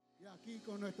aquí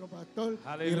con nuestro pastor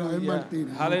Aleluya.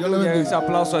 Martinez. Aleluya. Ese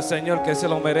aplauso al Señor que se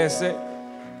lo merece.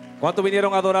 ¿Cuántos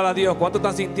vinieron a adorar a Dios? ¿Cuántos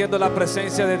están sintiendo la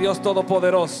presencia de Dios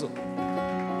Todopoderoso?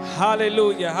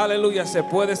 Aleluya, aleluya. Se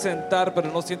puede sentar,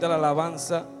 pero no siente la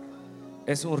alabanza.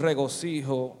 Es un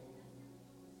regocijo,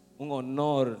 un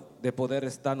honor de poder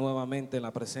estar nuevamente en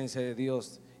la presencia de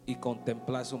Dios y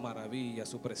contemplar su maravilla,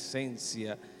 su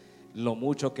presencia, lo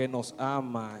mucho que nos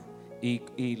ama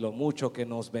y lo mucho que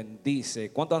nos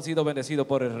bendice. ¿Cuántos han sido bendecidos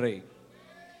por el Rey?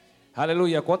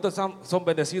 Aleluya. ¿Cuántos son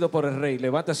bendecidos por el Rey?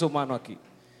 Levante su mano aquí.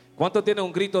 ¿Cuántos tienen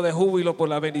un grito de júbilo por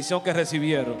la bendición que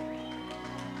recibieron?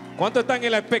 ¿Cuántos están en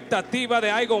la expectativa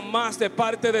de algo más de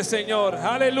parte del Señor?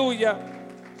 Aleluya.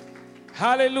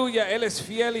 Aleluya. Él es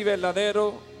fiel y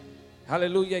verdadero.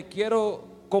 Aleluya. Y quiero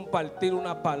compartir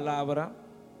una palabra.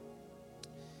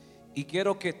 Y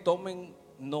quiero que tomen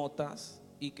notas.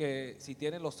 Y que si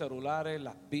tienen los celulares,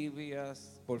 las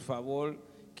Biblias, por favor,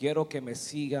 quiero que me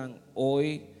sigan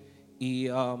hoy y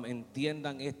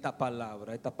entiendan esta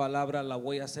palabra. Esta palabra la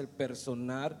voy a hacer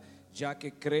personal, ya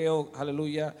que creo,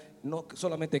 aleluya, no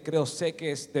solamente creo, sé que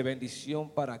es de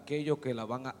bendición para aquellos que la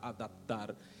van a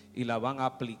adaptar y la van a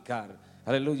aplicar.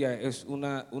 Aleluya, es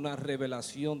una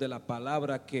revelación de la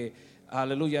palabra que,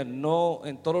 aleluya, no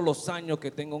en todos los años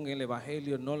que tengo en el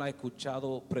evangelio no la he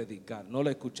escuchado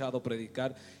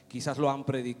predicar, quizás lo han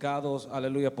predicado,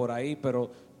 aleluya, por ahí,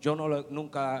 pero yo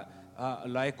nunca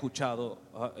la he escuchado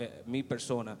mi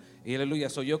persona. Y aleluya,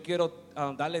 yo quiero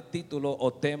darle título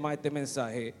o tema a este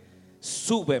mensaje: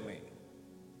 súbeme.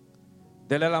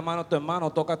 Dele la mano a tu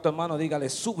hermano, toca a tu hermano, dígale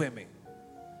súbeme.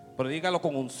 Pero dígalo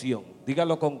con unción,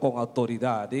 dígalo con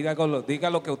autoridad,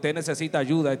 dígalo que usted necesita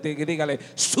ayuda, dígale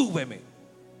súbeme.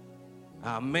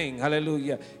 Amén,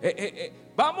 aleluya.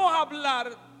 Vamos a hablar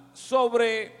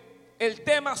sobre el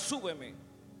tema súbeme.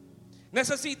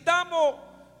 Necesitamos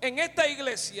en esta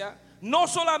iglesia no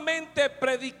solamente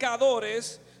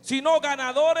predicadores, sino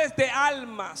ganadores de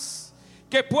almas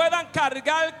que puedan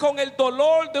cargar con el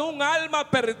dolor de un alma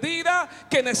perdida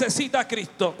que necesita a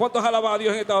Cristo. ¿Cuántos alaban a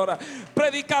Dios en esta hora?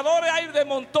 Predicadores hay de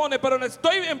montones, pero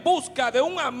estoy en busca de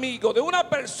un amigo, de una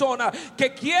persona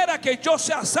que quiera que yo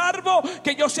sea salvo,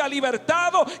 que yo sea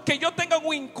libertado, que yo tenga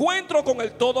un encuentro con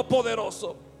el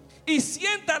Todopoderoso y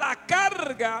sienta la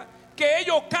carga que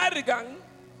ellos cargan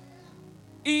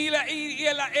y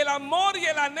el amor y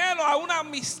el anhelo a una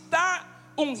amistad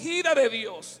ungida de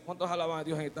Dios. ¿Cuántos alaban a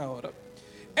Dios en esta hora?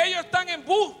 Ellos están en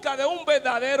busca de un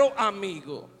verdadero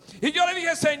amigo. Y yo le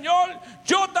dije: Señor,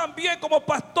 yo también como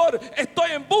pastor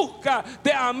estoy en busca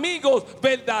de amigos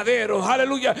verdaderos.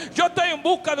 Aleluya. Yo estoy en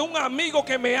busca de un amigo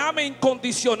que me ame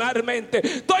incondicionalmente.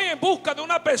 Estoy en busca de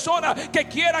una persona que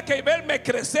quiera que verme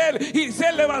crecer y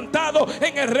ser levantado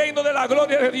en el reino de la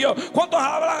gloria de Dios. ¿Cuántos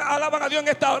alaban a Dios en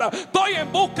esta hora? Estoy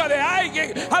en busca de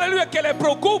alguien, aleluya, que le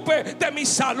preocupe de mi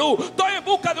salud. Estoy en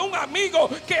busca de un amigo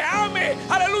que ame,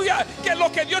 aleluya, que lo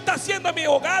que Dios está haciendo en mi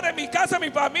hogar, en mi casa, en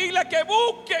mi familia, que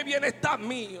busque bienestar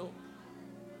mío.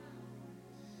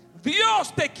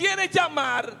 Dios te quiere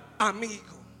llamar amigo.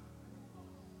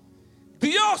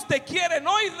 Dios te quiere,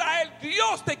 no Israel,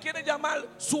 Dios te quiere llamar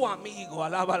su amigo.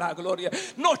 Alaba la gloria.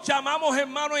 Nos llamamos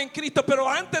hermanos en Cristo, pero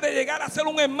antes de llegar a ser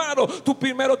un hermano, tú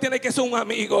primero tienes que ser un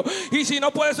amigo. Y si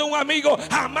no puedes ser un amigo,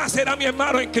 jamás será mi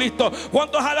hermano en Cristo.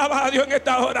 ¿Cuántos alaban a Dios en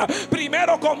esta hora?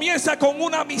 Primero comienza con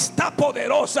una amistad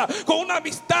poderosa, con una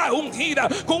amistad ungida,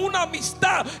 con una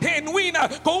amistad genuina,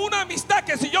 con una amistad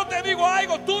que si yo te digo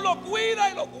algo, tú lo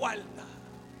cuidas y lo guardas.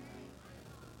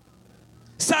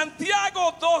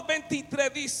 Santiago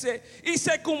 2:23 dice: y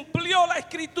se cumplió la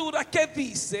escritura que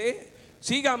dice,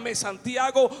 síganme,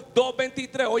 Santiago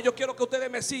 2:23. Hoy yo quiero que ustedes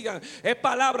me sigan. Es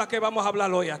palabra que vamos a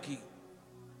hablar hoy aquí.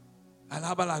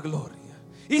 Alaba la gloria.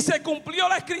 Y se cumplió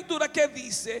la escritura que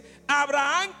dice: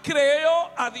 Abraham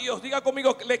creyó a Dios. Diga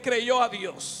conmigo, le creyó a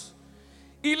Dios.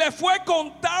 Y le fue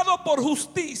contado por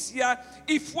justicia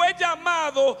y fue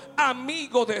llamado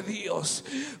amigo de Dios.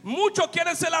 Muchos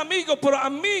quieren ser amigos, pero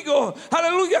amigo,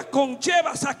 aleluya,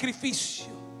 conlleva sacrificio.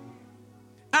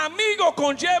 Amigo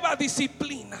conlleva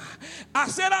disciplina.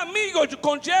 Hacer amigos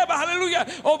conlleva, aleluya,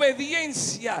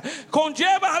 obediencia.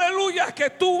 Conlleva, aleluya,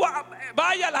 que tú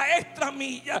vayas la extra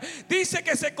milla. Dice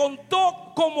que se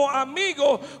contó como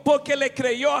amigo porque le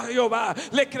creyó a Jehová,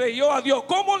 le creyó a Dios.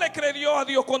 ¿Cómo le creyó a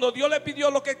Dios? Cuando Dios le pidió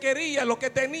lo que quería, lo que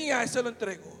tenía, Él se lo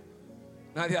entregó.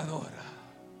 Nadie adora.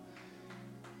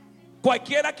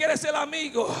 Cualquiera quiere ser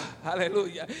amigo,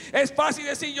 aleluya. Es fácil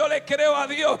decir yo le creo a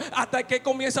Dios hasta que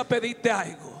comienza a pedirte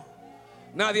algo.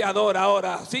 Nadie adora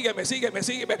ahora. Sígueme.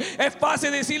 Es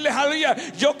fácil decirles aleluya,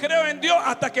 yo creo en Dios,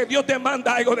 hasta que Dios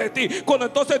demanda algo de ti. Cuando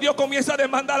entonces Dios comienza a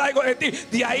demandar algo de ti,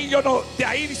 de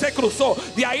ahí se cruzó,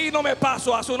 de ahí no me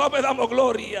paso. A su nombre damos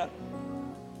gloria.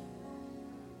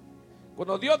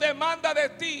 Cuando Dios demanda de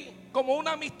ti, como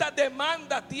una amistad,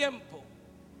 demanda tiempo.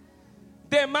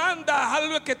 Demanda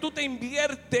algo que tú te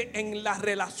inviertes en la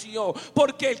relación.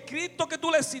 Porque el Cristo que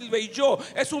tú le sirves y yo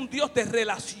es un Dios de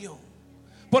relación.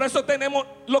 Por eso tenemos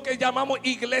lo que llamamos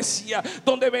iglesia,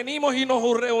 donde venimos y nos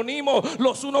reunimos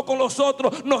los unos con los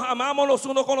otros, nos amamos los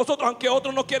unos con los otros, aunque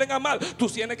otros no quieren amar, tú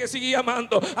tienes que seguir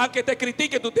amando, aunque te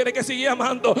critiquen, tú tienes que seguir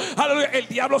amando. Aleluya. El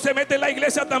diablo se mete en la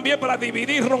iglesia también para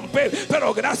dividir, romper,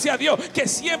 pero gracias a Dios que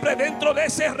siempre dentro de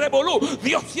ese revolú,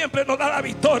 Dios siempre nos da la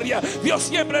victoria, Dios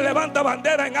siempre levanta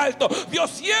bandera en alto,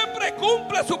 Dios siempre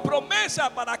cumple su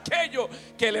promesa para aquellos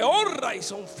que le honran y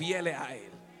son fieles a Él.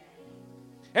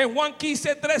 En Juan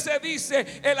 15:13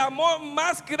 dice: el amor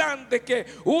más grande que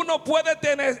uno puede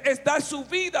tener es dar su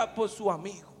vida por su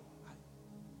amigo.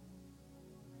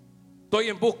 Estoy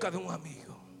en busca de un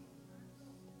amigo.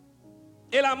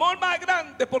 El amor más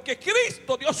grande, porque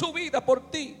Cristo dio su vida por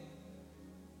ti.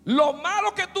 Lo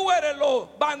malo que tú eres,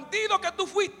 lo bandido que tú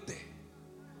fuiste,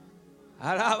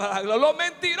 lo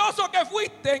mentiroso que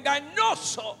fuiste,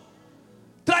 engañoso,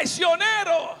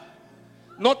 traicionero,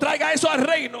 no traiga eso al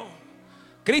reino.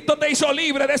 Cristo te hizo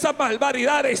libre de esas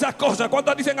barbaridades, esas cosas.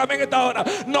 ¿Cuántos dicen amén esta hora?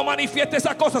 No manifieste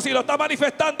esas cosas. Si lo está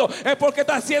manifestando es porque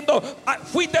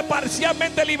fuiste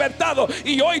parcialmente libertado,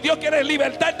 y hoy Dios quiere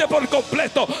libertarte por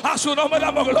completo. A su nombre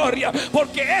damos gloria,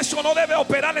 porque eso no debe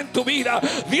operar en tu vida.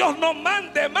 Dios nos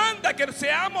manda que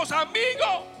seamos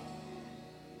amigos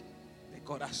de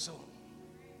corazón.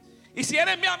 Y si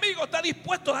eres mi amigo, está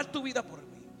dispuesto a dar tu vida por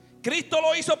mí. Cristo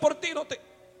lo hizo por ti,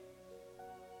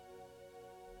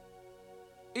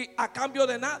 y a cambio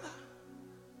de nada,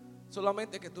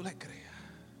 solamente que tú le creas.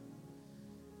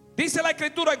 Dice la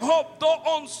escritura en Job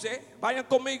 2:11. Vayan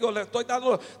conmigo, estoy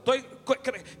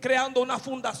creando una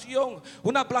fundación,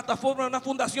 una plataforma, una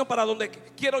fundación para donde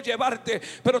quiero llevarte.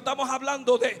 Pero estamos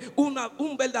hablando de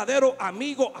un verdadero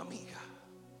amigo, amiga.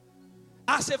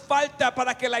 Hace falta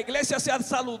para que la iglesia sea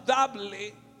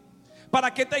saludable,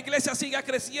 para que esta iglesia siga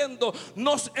creciendo.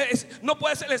 No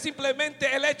puede ser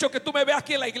simplemente el hecho que tú me veas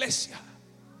aquí en la iglesia.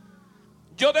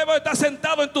 Yo debo estar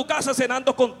sentado en tu casa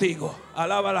cenando contigo.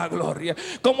 Alaba la gloria.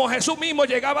 Como Jesús mismo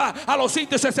llegaba a los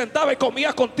sitios, se sentaba y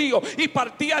comía contigo, y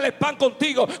partía el pan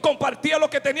contigo, compartía lo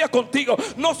que tenía contigo.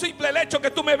 No simple el hecho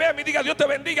que tú me veas y me digas Dios te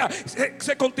bendiga,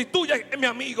 se constituye en mi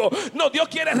amigo. No, Dios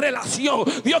quiere relación.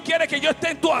 Dios quiere que yo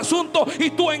esté en tu asunto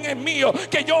y tú en el mío.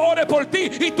 Que yo ore por ti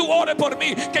y tú ores por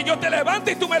mí. Que yo te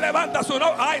levante y tú me levantas.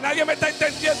 Ay, nadie me está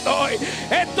entendiendo hoy.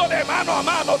 Esto de mano a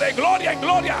mano, de gloria en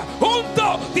gloria,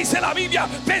 juntos, dice la Biblia,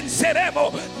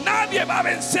 venceremos. Nadie va a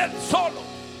vencer solo.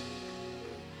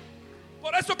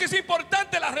 Por eso que es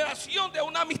importante la relación de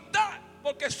una amistad,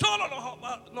 porque solo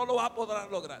no lo va a poder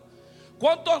lograr.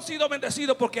 ¿Cuántos han sido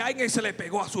bendecidos porque alguien se le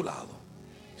pegó a su lado?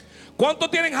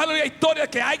 ¿Cuántos tienen la historia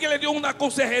que alguien le dio una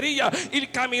consejería y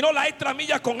caminó la extra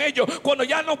milla con ellos? Cuando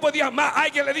ya no podían más,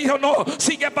 alguien le dijo: no,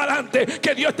 sigue para adelante,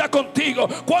 que Dios está contigo.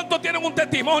 ¿Cuántos tienen un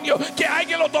testimonio que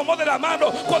alguien lo tomó de la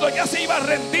mano cuando ya se iba a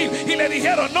rendir y le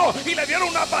dijeron no, y le dieron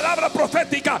una palabra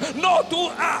profética? No, tú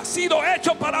has sido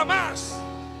hecho para más.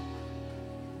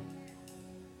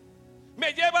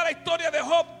 Me lleva a la historia de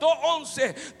Job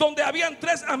 2:11, donde habían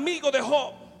 3 amigos de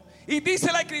Job. Y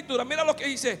dice la escritura, mira lo que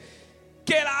dice,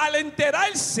 que al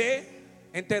enterarse,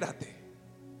 entérate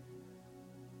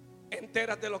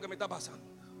de lo que me está pasando,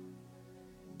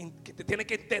 que te tiene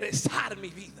que interesar mi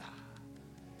vida.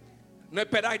 No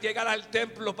esperar llegar al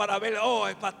templo para ver, oh,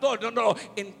 el pastor. No,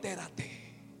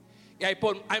 entérate. Y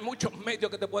hay muchos medios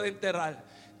que te pueden enterar.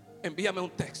 Envíame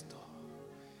un texto,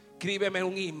 escríbeme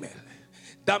un email,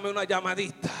 dame una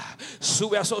llamadita,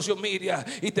 sube a social media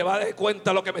y te vas a dar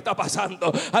cuenta de lo que me está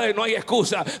pasando. No hay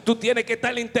excusa. Tú tienes que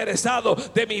estar interesado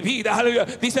de mi vida.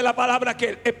 Dice la palabra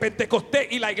que el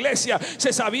Pentecostés y la iglesia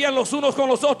se sabían los unos con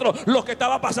los otros lo que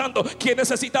estaba pasando. Quién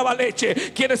necesitaba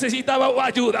leche, quién necesitaba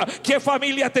ayuda, qué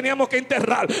familia teníamos que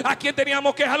enterrar, a quién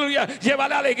teníamos que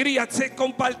llevarle alegría. Se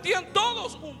compartían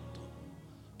todos juntos,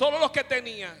 todos los que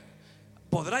tenían.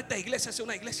 ¿Podrá esta iglesia ser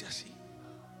una iglesia así?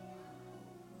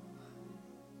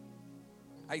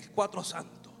 Hay 4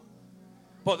 santos.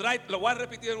 Lo voy a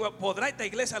repetir de nuevo. ¿Podrá esta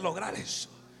iglesia lograr eso?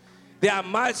 de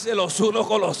amarse los unos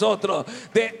con los otros,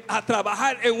 de a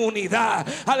trabajar en unidad.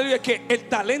 Aleluya, que el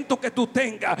talento que tú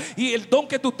tengas y el don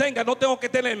que tú tengas, no tengo que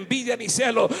tener envidia ni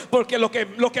celo, porque lo que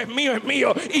es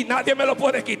mío y nadie me lo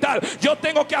puede quitar. Yo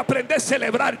tengo que aprender a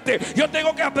celebrarte, yo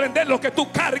tengo que aprender lo que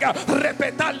tú cargas,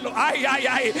 respetarlo,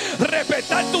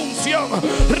 respetar tu unción,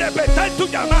 respetar tu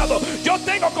llamado. Yo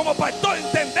tengo como pastor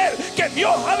entender que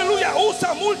Dios, aleluya,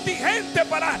 usa multigente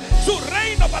para su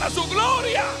reino, para su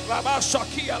gloria.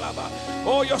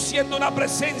 Oh, yo siento una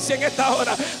presencia en esta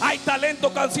hora. Hay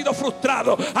talentos que han sido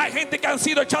frustrados, hay gente que han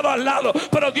sido echados al lado,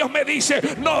 pero Dios me dice: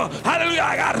 no, aleluya,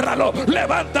 agárralo,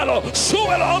 levántalo,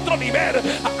 súbelo a otro nivel.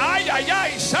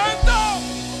 Ay, santo.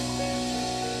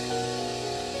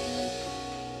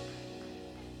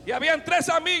 Y habían 3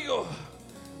 amigos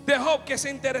de Job que se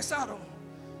interesaron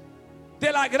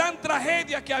de la gran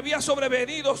tragedia que había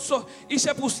sobrevenido, y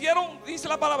se pusieron, dice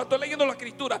la palabra, estoy leyendo la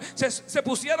escritura, se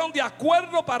pusieron de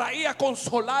acuerdo para ir a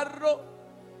consolarlo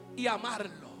y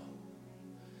amarlo.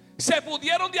 Se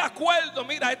pusieron de acuerdo.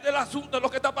 Mira, este es el asunto de lo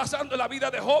que está pasando en la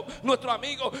vida de Job, nuestro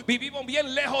amigo. Vivimos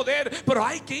bien lejos de él, pero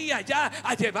hay que ir allá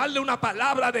a llevarle una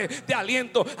palabra de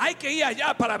aliento. Hay que ir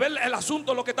allá para ver el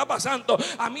asunto de lo que está pasando.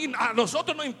 A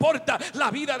nosotros no importa la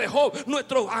vida de Job,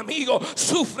 nuestro amigo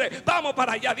sufre. Vamos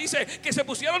para allá. Dice que se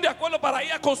pusieron de acuerdo para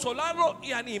ir a consolarlo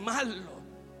y animarlo.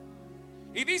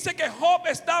 Y dice que Job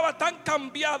estaba tan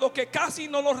cambiado que casi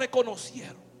no lo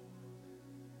reconocieron.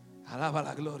 Alaba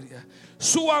la gloria.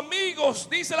 Sus amigos,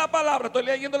 dice la palabra, estoy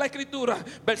leyendo la escritura,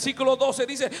 versículo 12,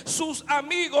 dice: sus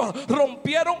amigos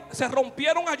se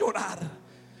rompieron a llorar,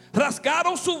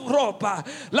 rasgaron su ropa,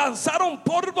 lanzaron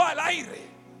polvo al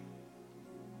aire.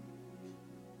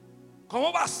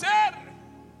 ¿Cómo va a ser?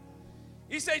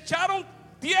 Y se echaron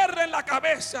tierra en la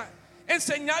cabeza en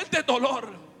señal de dolor.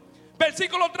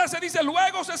 Versículo 13 dice: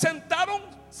 luego se sentaron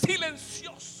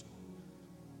silenciosos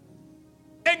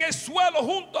en el suelo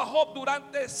junto a Job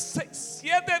durante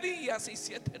 7 días y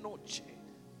 7 noches.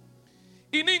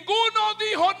 Y ninguno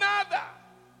dijo nada.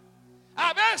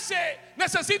 A veces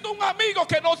necesito un amigo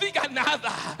que no diga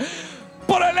nada.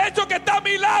 Por el hecho que está a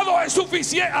mi lado es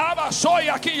suficiente. Soy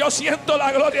aquí, yo siento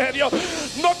la gloria de Dios.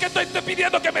 No que estoy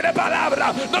pidiendo que me dé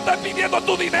palabra, no estoy pidiendo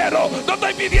tu dinero, no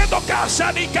estoy pidiendo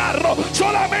casa ni carro.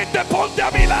 Solamente ponte a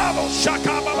mi lado.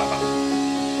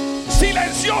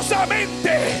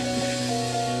 Silenciosamente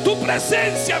tu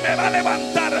presencia me va a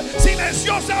levantar.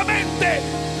 Silenciosamente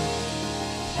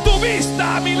tu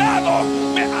vista a mi lado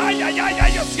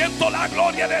yo siento la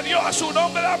gloria de Dios. A su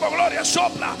nombre damos gloria.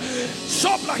 Sopla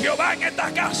Jehová en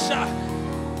esta casa.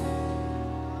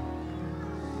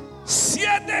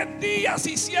 7 días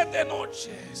y 7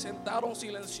 noches sentaron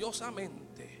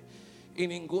silenciosamente y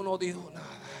ninguno dijo nada.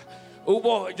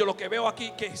 Yo lo que veo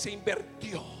aquí que se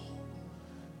invirtieron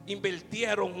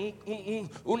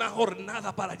una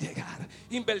jornada para llegar,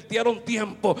 invirtieron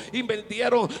tiempo,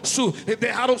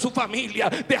 dejaron su familia,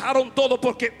 dejaron todo,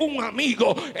 porque un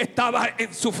amigo estaba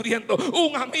sufriendo,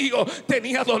 un amigo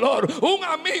tenía dolor, un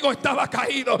amigo estaba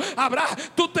caído.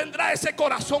 Tú tendrás ese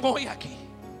corazón hoy aquí.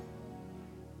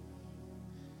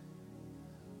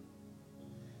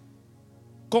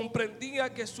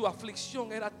 Comprendía que su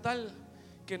aflicción era tal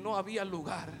que no había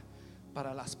lugar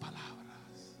para las palabras.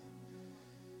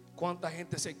 ¿Cuánta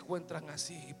gente se encuentran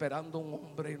así, esperando un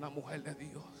hombre y una mujer de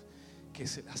Dios que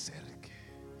se le acerque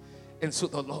en su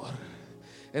dolor,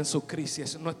 en su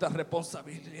crisis? Es nuestra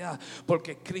responsabilidad,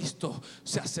 porque Cristo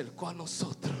se acercó a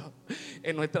nosotros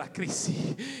en nuestra crisis,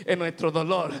 en nuestro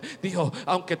dolor. Dijo: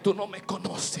 aunque tú no me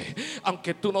conoces,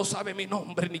 aunque tú no sabes mi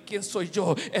nombre ni quién soy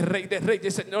yo, el Rey de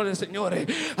Reyes, Señor de Señores,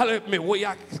 me voy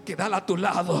a quedar a tu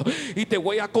lado y te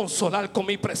voy a consolar con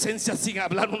mi presencia sin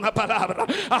hablar una palabra.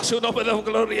 A su nombre de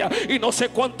gloria. Y no sé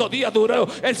cuántos días duró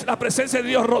la presencia de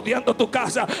Dios rodeando tu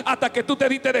casa, hasta que tú te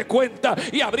diste de cuenta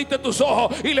y abriste tus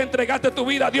ojos y le entregaste tu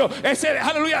vida a Dios. Ese es,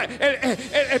 aleluya,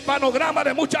 el panorama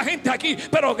de mucha gente aquí.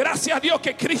 Pero gracias a Dios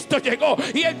que Cristo llegó,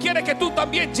 y Él quiere que tú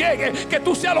también llegues, que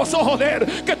tú seas los ojos de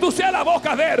Él, que tú seas la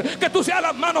boca de Él, que tú seas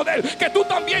las manos de Él, que tú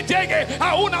también llegues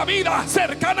a una vida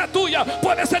cercana tuya.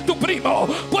 Puede ser tu primo,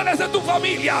 puede ser tu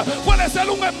familia, puede ser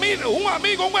un amigo,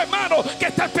 un hermano que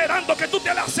está esperando que tú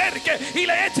te le acerques y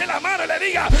le eches la mano y le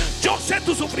diga: yo sé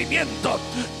tu sufrimiento,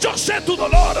 yo sé tu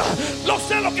dolor, yo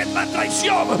sé lo que es la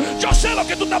traición, yo sé lo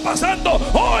que tú estás pasando.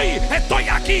 Hoy estoy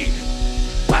aquí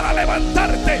para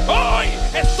levantarte. Hoy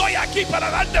estoy aquí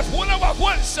para darte nueva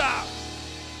fuerza.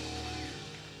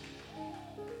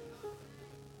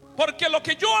 Porque lo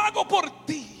que yo hago por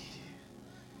ti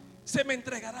se me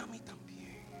entregará a mí también.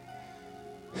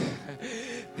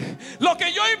 Lo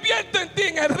que yo invierto en ti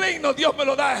en el reino, Dios me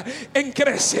lo da en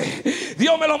crece,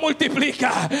 Dios me lo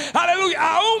multiplica.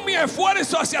 Aleluya. Aún mi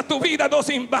esfuerzo hacia tu vida no es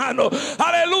en vano.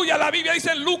 Aleluya. La Biblia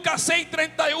dice en Lucas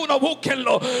 6:31,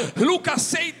 búsquenlo.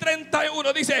 Lucas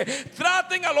 6:31 dice: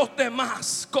 traten a los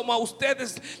demás como a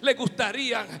ustedes les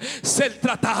gustaría ser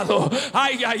tratados.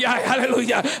 Ay, ay, ay,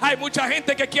 aleluya. Hay mucha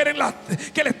gente que quieren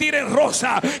que le tiren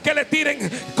rosa, que le tiren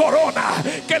corona,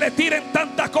 que le tiren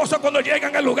tantas cosas cuando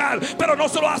llegan al lugar, pero no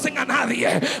se lo hacen a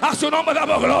nadie. A su nombre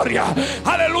damos gloria.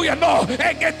 Aleluya. No,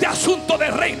 en este asunto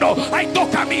del reino hay dos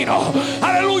caminos.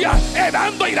 Aleluya.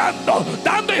 Dando y dando,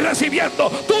 dando y recibiendo.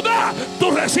 Tú das,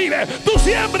 tú recibes. Tú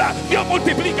siembras, Dios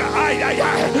multiplica. Ay, ay,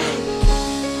 ay.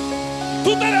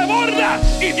 Tú te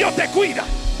desbordas y Dios te cuida.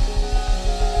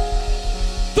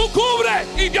 Tú cubres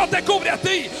y Dios te cubre a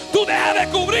ti. Tú dejas de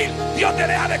cubrir, Dios te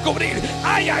deja de cubrir.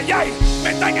 Ay, ay, ay.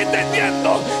 ¿Me están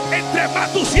entendiendo? Entre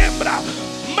más tú siembras,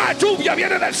 más lluvia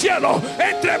viene del cielo.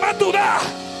 Entre más tú das.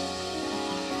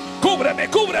 Cúbreme,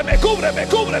 cúbreme, cúbreme,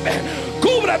 cúbreme.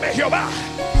 Cúbreme, Jehová.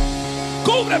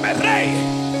 Cúbreme, Rey.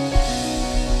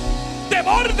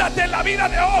 Desbórdate en la vida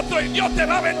de otro y Dios te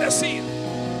va a bendecir.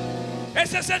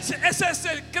 Ese es el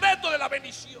secreto de la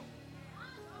bendición.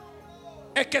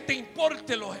 Es que te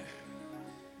importe los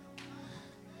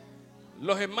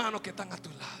hermanos que están a tu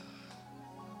lado.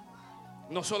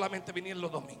 No solamente venir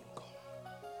los domingos.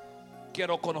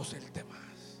 Quiero conocerte más.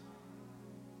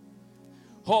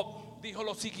 Job dijo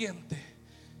lo siguiente.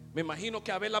 Me imagino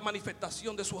que a ver la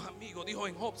manifestación de sus amigos. Dijo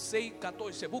en Job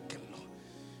 6:14, búsquenlo.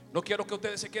 No quiero que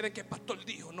ustedes se queden que el pastor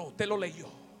dijo. No, usted lo leyó.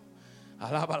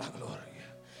 Alaba la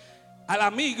gloria. Al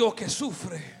amigo que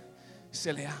sufre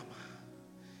se le ama,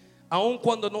 aun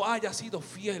cuando no haya sido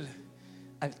fiel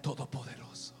al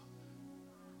Todopoderoso.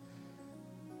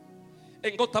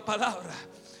 En otras palabras,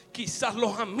 quizás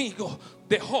los amigos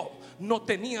de Job no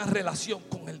tenían relación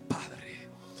con el Padre,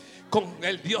 con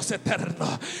el Dios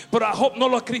eterno, pero a Job no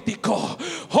lo criticó.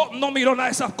 Job no miró nada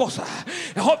de esas cosas.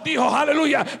 Job dijo,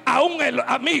 aleluya, aún el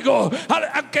amigo,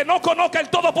 aunque no conozca el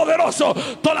Todopoderoso,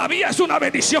 todavía es una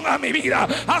bendición a mi vida.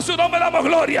 A su nombre damos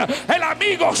gloria. El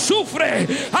amigo sufre,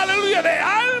 aleluya, de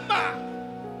alma.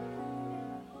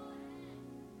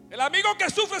 El amigo que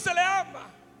sufre se le ama.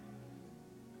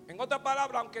 En otras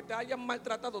palabras, aunque te hayan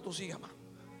maltratado, tú sigues amando.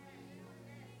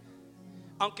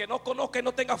 Aunque no conozca y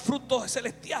no tenga frutos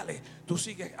celestiales, tú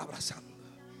sigues abrazando.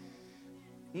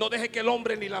 No dejes que el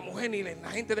hombre, ni la mujer, ni la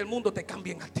gente del mundo te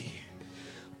cambien a ti.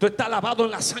 Tú estás lavado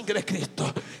en la sangre de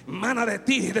Cristo. Emana de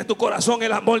ti y de tu corazón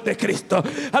el amor de Cristo,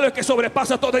 algo que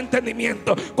sobrepasa todo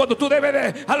entendimiento. Cuando tú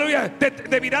debes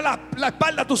de virar la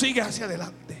espalda, tú sigues hacia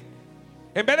adelante.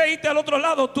 En vez de irte al otro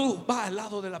lado, tú vas al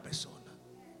lado de la persona.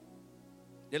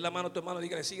 Y en la mano a tu hermano,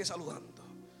 dígale, sigue saludando.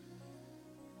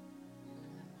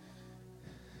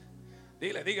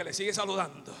 Dígale, sigue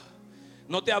saludando.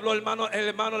 No te habló el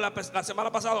hermano la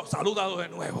semana pasada, salúdalo de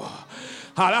nuevo.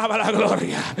 Alaba la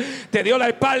gloria. Te dio la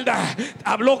espalda,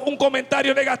 habló un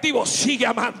comentario negativo, sigue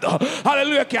amando.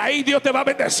 Aleluya, que ahí Dios te va a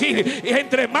bendecir. Y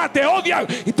entre más te odian,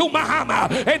 y tú más amas.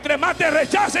 Entre más te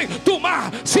rechacen, tú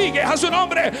más sigues a su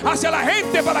nombre hacia la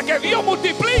gente, para que Dios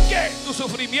multiplique tu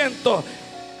sufrimiento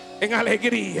en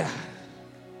alegría.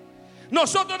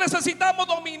 Nosotros necesitamos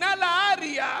dominar la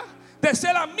área de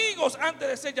ser amigos antes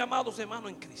de ser llamados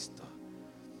hermanos en Cristo.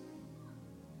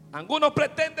 Algunos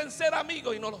pretenden ser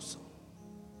amigos y no lo son.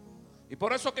 Y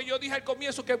por eso que yo dije al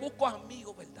comienzo que busco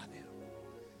amigos verdaderos.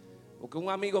 Porque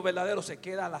un amigo verdadero se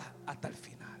queda hasta el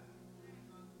final.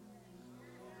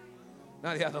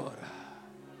 Nadie adora.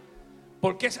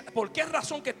 ¿Por qué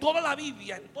razón que en toda la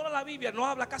Biblia no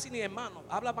habla casi ni de hermanos?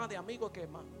 Habla más de amigos que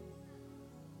hermanos.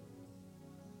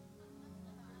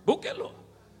 Búsquenlo.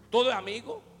 Todo es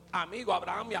amigo. Amigo,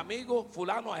 Abraham mi amigo,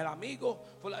 fulano el amigo,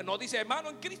 no dice hermano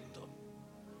en Cristo,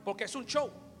 porque es un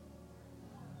show.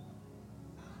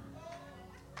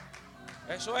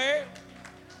 Eso es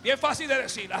bien fácil de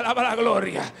decir. Alaba la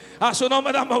gloria. A su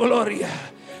nombre damos gloria.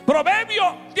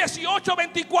 Proverbios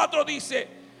 18:24 dice: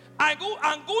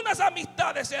 algunas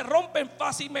amistades se rompen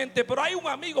fácilmente, pero hay un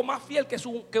amigo más fiel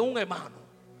que un hermano.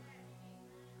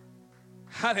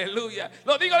 Aleluya.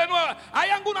 Lo digo de nuevo. Hay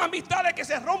algunas amistades que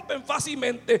se rompen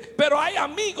fácilmente, pero hay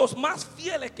amigos más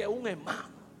fieles que un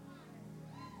hermano.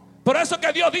 Por eso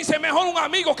que Dios dice: mejor un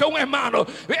amigo que un hermano.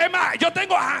 Es más, yo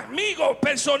tengo amigos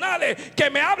personales que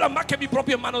me hablan más que mi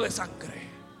propio hermano de sangre,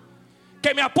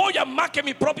 que me apoyan más que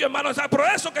mi propio hermano de sangre. Por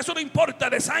eso que eso no importa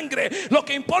de sangre. Lo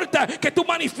que importa es que tú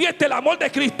manifiestes el amor de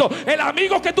Cristo. El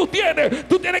amigo que tú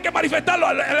tienes que manifestarlo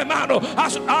al hermano.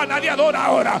 Nadie adora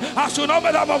ahora. A su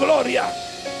nombre damos gloria.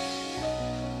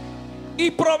 Y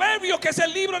Proverbios, que es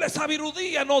el libro de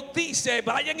sabiduría, nos dice,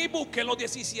 vayan y busquen los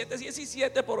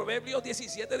 17:17, Proverbios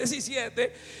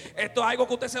 17:17. Esto es algo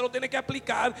que usted se lo tiene que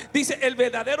aplicar. Dice, el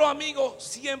verdadero amigo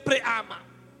siempre ama.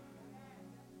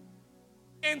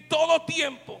 En todo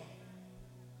tiempo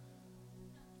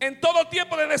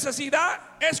de necesidad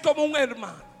es como un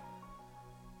hermano.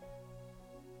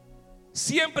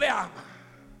 Siempre ama.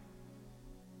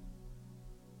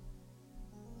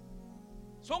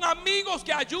 Son amigos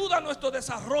que ayudan a nuestro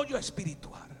desarrollo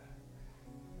espiritual.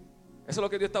 Eso es lo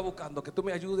que Dios está buscando, que tú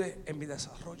me ayudes en mi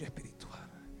desarrollo espiritual.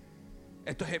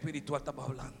 Esto es espiritual, estamos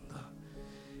hablando.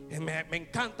 Me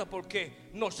encanta porque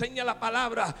nos enseña la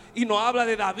palabra y nos habla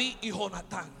de David y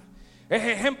Jonatán. Es el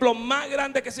ejemplo más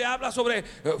grande que se habla sobre,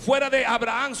 fuera de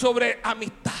Abraham, sobre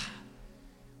amistad.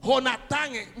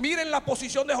 Jonatán, miren la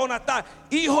posición de Jonatán,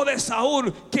 hijo de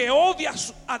Saúl, que odia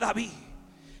a David,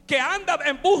 que anda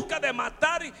en busca de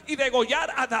matar y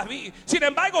degollar a David. Sin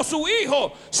embargo, su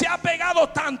hijo se ha pegado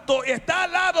tanto y está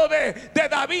al lado de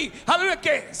David,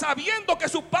 que sabiendo que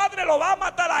su padre lo va a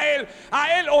matar a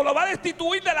él o lo va a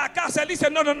destituir de la casa, él dice,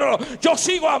 no, yo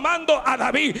sigo amando a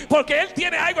David porque él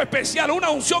tiene algo especial, una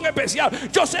unción especial.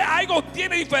 Yo sé, algo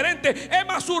tiene diferente. Es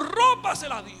más, su ropa se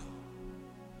la dio.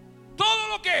 Todo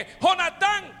lo que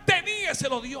Jonatán tenía se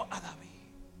lo dio a David,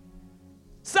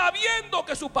 sabiendo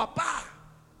que su papá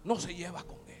no se lleva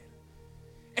con él,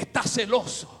 está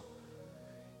celoso.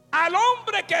 Al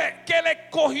hombre que le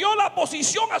cogió la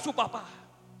posición a su papá,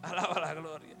 alaba la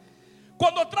gloria.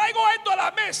 Cuando traigo esto a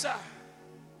la mesa,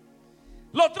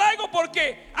 lo traigo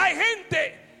porque hay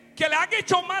gente que le han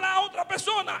hecho mal a otra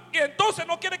persona y entonces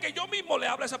no quiere que yo mismo le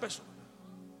hable a esa persona.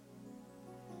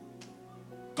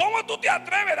 ¿Cómo tú te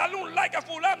atreves a darle un like a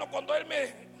fulano cuando él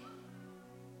me...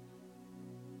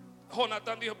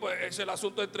 Jonatán dijo, pues es el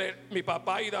asunto entre mi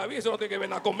papá y David, eso no tiene que ver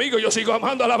nada conmigo. Yo sigo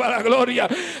amando a la gloria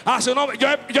a su nombre. Yo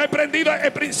he aprendido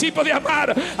el principio de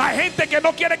amar. Hay gente que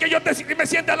no quiere que yo me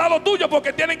sienta al lado tuyo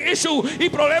porque tienen issues y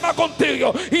problemas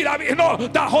contigo. Y David,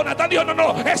 Jonatán dijo,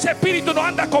 no, ese espíritu no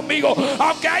anda conmigo.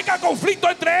 Aunque haya conflicto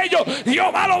entre ellos,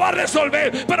 Jehová lo va a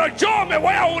resolver. Pero yo me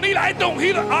voy a unir a este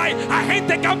ungido. Hay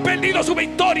gente que han perdido su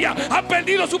victoria, han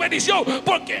perdido su bendición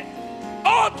porque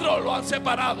otros lo han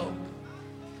separado.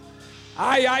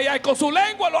 Con su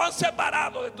lengua lo han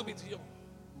separado de tu visión.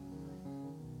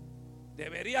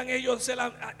 Deberían ellos ser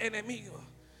enemigos,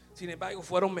 sin embargo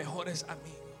fueron mejores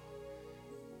amigos.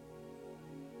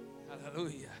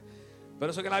 Aleluya.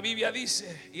 Pero eso que la Biblia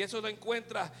dice, y eso lo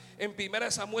encuentra en 1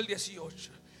 Samuel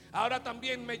 18. Ahora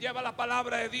también me lleva la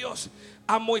palabra de Dios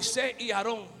a Moisés y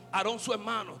Aarón su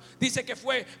hermano. Dice que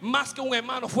fue más que un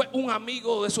hermano, fue un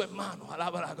amigo de su hermano.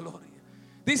 Alaba la gloria.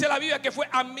 Dice la Biblia que fue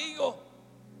amigo.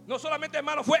 No solamente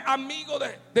hermano, fue amigo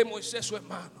de Moisés, su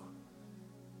hermano.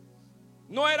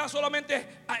 No era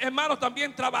solamente hermanos,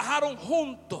 también trabajaron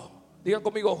juntos. Digan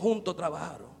conmigo, juntos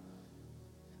trabajaron.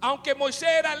 Aunque Moisés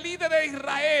era líder de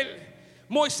Israel,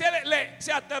 Moisés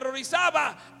se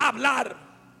aterrorizaba a hablar.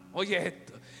 Oye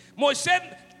esto, Moisés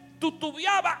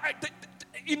tutubiaba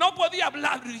y no podía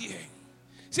hablar bien.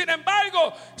 Sin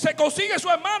embargo, se consigue su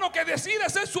hermano que decide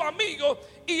ser su amigo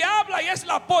y habla y es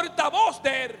la portavoz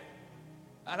de él.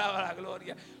 Alaba la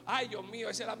gloria. Ay, Dios mío,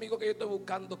 ese es el amigo que yo estoy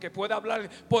buscando, que pueda hablar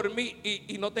por mí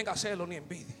y no tenga celo ni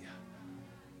envidia.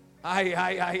 Ay.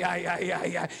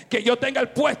 Que yo tenga el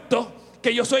puesto,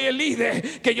 que yo soy el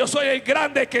líder, que yo soy el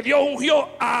grande, que Dios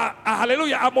ungió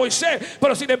aleluya, a Moisés.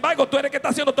 Pero sin embargo, tú eres el que está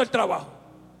haciendo todo el trabajo.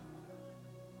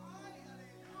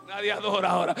 Nadie adora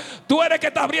ahora. Tú eres el que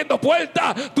está abriendo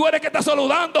puertas, tú eres el que está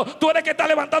saludando, tú eres el que está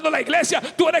levantando la iglesia,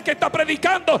 tú eres el que está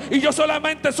predicando y yo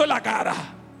solamente soy la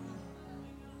cara.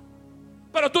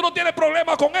 Pero tú no tienes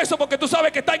problema con eso porque tú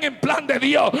sabes que están en plan de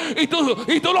Dios y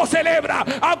tú lo celebras.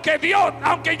 Aunque Él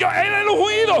es el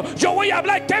ungido, yo voy a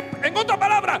hablar. En otras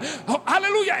palabras,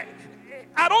 aleluya,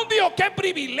 Aarón dijo, qué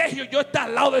privilegio yo estar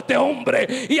al lado de este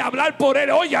hombre y hablar por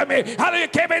él. Óyame,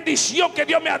 aleluya, qué bendición que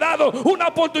Dios me ha dado, una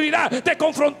oportunidad de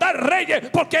confrontar reyes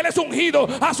porque él es ungido.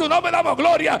 A su nombre damos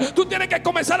gloria. Tú tienes que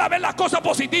comenzar a ver las cosas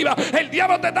positivas. El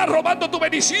diablo te está robando tu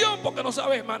bendición porque no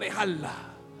sabes manejarla.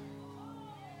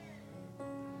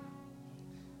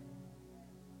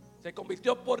 Se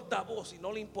convirtió en portavoz y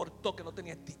no le importó que no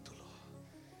tenía título.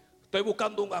 Estoy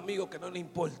buscando un amigo que no le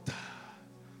importa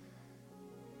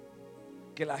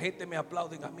que la gente me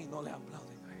aplauden a mí, no le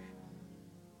aplauden a él.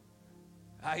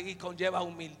 Ahí conlleva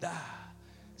humildad,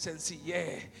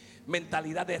 sencillez.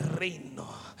 mentalidad de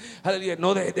reino. Aleluya,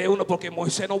 no de uno, porque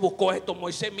Moisés no buscó esto.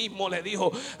 Moisés mismo le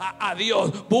dijo a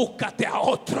Dios: búscate a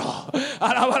otro.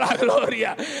 Alaba la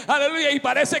gloria. Aleluya. Y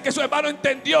parece que su hermano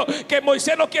entendió que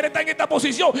Moisés no quiere estar en esta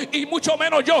posición, y mucho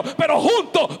menos yo. Pero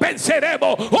juntos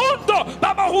venceremos. Juntos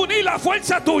vamos a unir la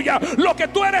fuerza tuya. Lo que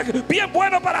tú eres bien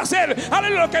bueno para hacer.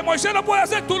 Aleluya. Lo que Moisés no puede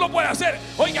hacer, tú lo puedes hacer.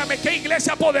 Óigame, qué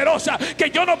iglesia poderosa. Que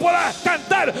yo no pueda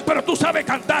cantar, pero tú sabes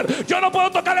cantar. Yo no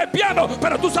puedo tocar el piano,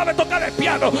 pero tú sabes tocar el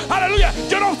piano. Aleluya.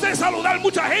 Yo no sé saludar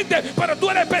mucha gente, pero tú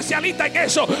eres especialista en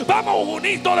eso. Vamos a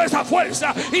unir toda esa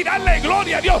fuerza y darle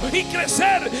gloria a Dios y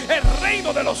crecer el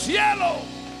reino de los cielos.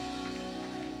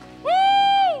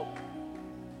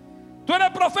 Tú eres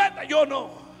profeta, yo no.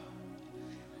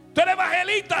 Tú eres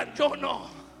evangelista, yo no.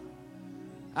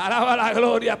 Alaba la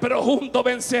gloria, pero juntos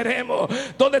venceremos.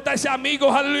 ¿Dónde está ese amigo,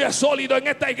 aleluya, sólido en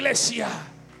esta iglesia?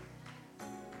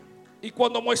 Y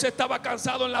cuando Moisés estaba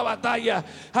cansado en la batalla,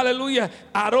 aleluya,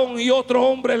 Aarón y otro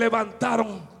hombre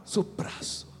levantaron sus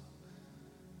brazos.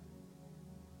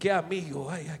 ¿Qué amigo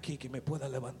hay aquí que me pueda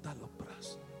levantar los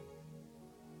brazos?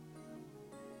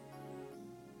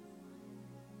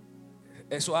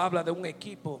 Eso habla de un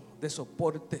equipo de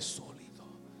soporte sólido.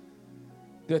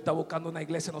 Dios está buscando una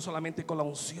iglesia no solamente con la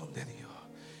unción de Dios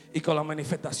y con la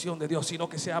manifestación de Dios, sino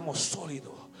que seamos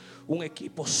sólidos. Un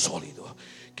equipo sólido,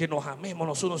 que nos amemos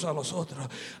los unos a los otros.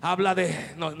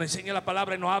 Nos enseña la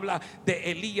palabra y nos habla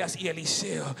de Elías y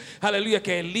Eliseo. Aleluya,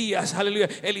 que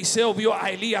Eliseo vio a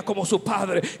Elías como su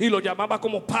padre y lo llamaba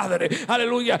como padre,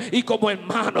 aleluya, y como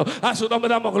hermano. A su nombre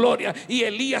damos gloria. Y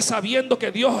Elías, sabiendo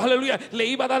que Dios, aleluya, le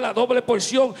iba a dar la doble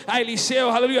porción a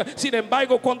Eliseo, aleluya. Sin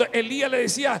embargo, cuando Elías le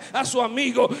decía a su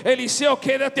amigo: Eliseo,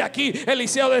 quédate aquí,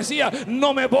 Eliseo decía: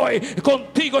 no me voy,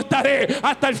 contigo estaré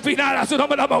hasta el final. A su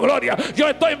nombre damos gloria. Yo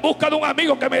estoy en busca de un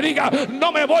amigo que me diga: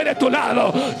 no me voy de tu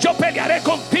lado, yo pelearé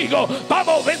contigo,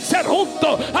 vamos a vencer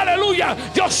juntos, aleluya.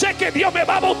 Yo sé que Dios me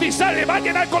va a bautizar, me va a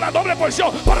llenar con la doble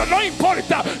porción, pero no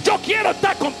importa, yo quiero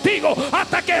estar contigo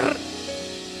hasta que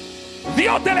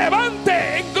Dios te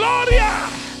levante en gloria.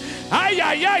 Ay,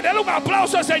 ay, ay, dale un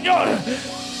aplauso al Señor.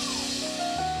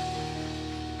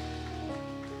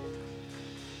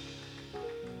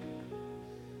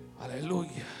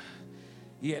 Aleluya.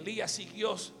 Y Elías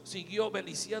siguió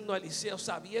bendiciendo a Eliseo,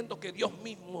 sabiendo que Dios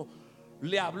mismo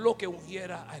le habló que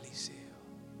ungiera a Eliseo.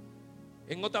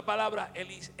 En otras palabras,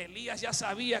 Elías ya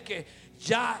sabía que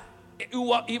ya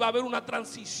iba a haber una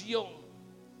transición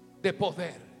de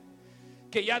poder,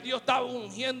 que ya Dios estaba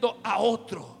ungiendo a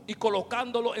otro y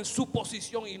colocándolo en su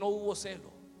posición, y no hubo celo.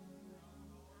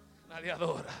 Nadie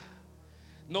adora.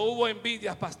 No hubo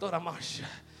envidia, pastora Marsha.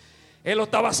 Él lo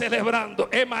estaba celebrando.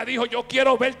 Emma dijo: yo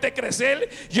quiero verte crecer,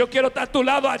 yo quiero estar a tu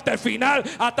lado hasta el final,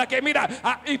 hasta que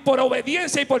mira, y por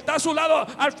obediencia y por estar a su lado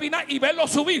al final y verlo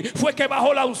subir, fue que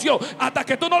bajó la unción. Hasta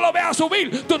que tú no lo veas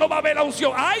subir, tú no vas a ver la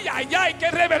unción. Ay, ay, ay,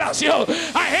 qué revelación.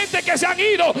 Hay gente que se han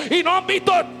ido y no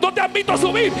te han visto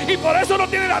subir, y por eso no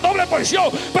tienen la doble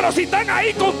porción. Pero si están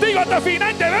ahí contigo hasta el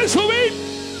final, te ven subir.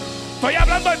 Estoy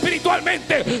hablando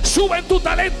espiritualmente. Sube en tu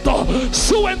talento,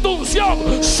 sube en tu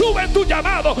unción, sube en tu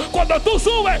llamado. Cuando tú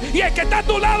subes y el que está a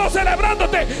tu lado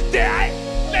celebrándote,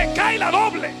 le cae la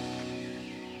doble.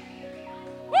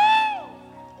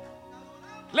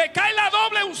 Le cae la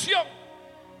doble unción.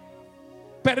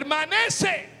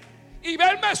 Permanece y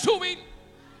verme subir,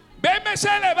 verme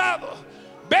ser elevado,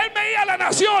 verme ir a las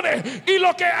naciones. Y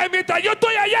lo que mientras yo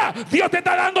estoy allá, Dios te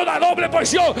está dando la doble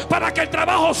porción para que el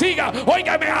trabajo siga.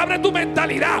 Óigame, abre tu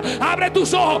mentalidad, abre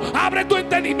tus ojos, abre tu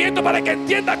entendimiento para que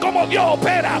entiendas cómo Dios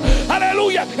opera.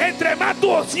 Aleluya. Entre más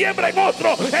tú siembras en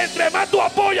otro, entre más tú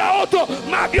apoyas a otro,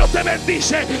 más Dios te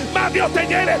bendice, más Dios te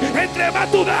llene. Entre más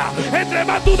tú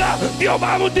das, Dios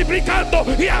va multiplicando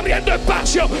y abriendo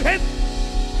espacio.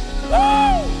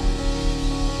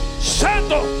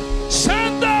 Santo,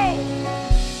 santo.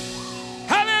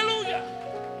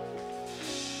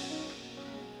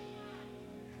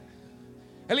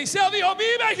 Eliseo dijo: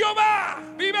 vive Jehová,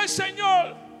 vive el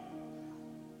Señor,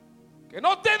 que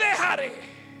no te dejaré.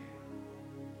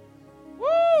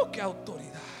 ¡Qué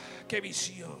autoridad! ¡Qué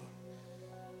visión!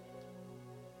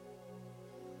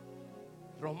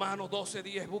 Romanos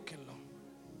 12:10, búsquenlo.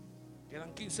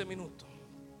 Quedan 15 minutos.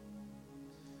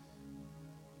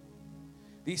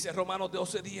 Dice Romanos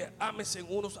 12:10: ámense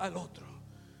unos al otro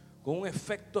con un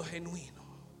efecto genuino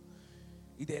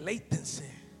y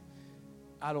deleítense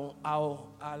al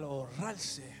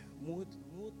honrarse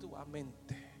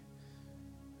mutuamente.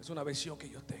 Es una versión que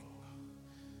yo tengo.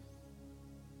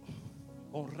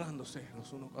 Honrándose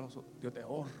los unos con los otros. Yo te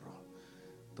honro,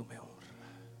 tú me honras.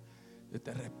 Yo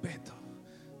te respeto,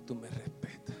 tú me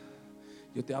respetas.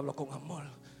 Yo te hablo con amor,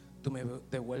 tú me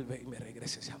devuelves y me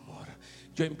regreses ese amor.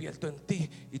 Yo invierto en ti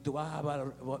y tú vas a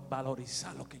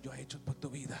valorizar lo que yo he hecho por tu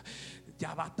vida.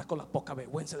 Ya basta con la poca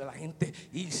vergüenza de la gente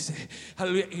irse,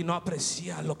 aleluya, y no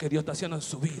apreciar lo que Dios está haciendo en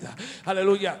su vida.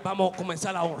 Aleluya, vamos a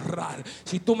comenzar a honrar.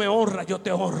 Si tú me honras, yo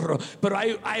te honro. Pero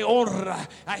hay honra,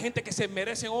 hay gente que se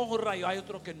merece honra y hay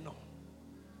otros que no.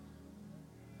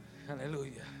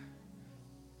 Aleluya.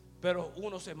 Pero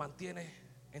uno se mantiene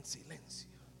en silencio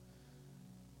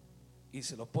y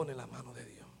se lo pone en la mano de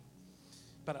Dios.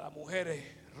 Para las mujeres,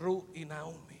 Ruth y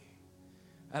Naomi,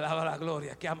 alaba la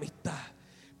gloria, qué amistad.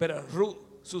 Pero Ruth,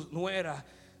 su nuera,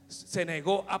 se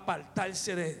negó a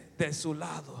apartarse de su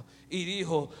lado y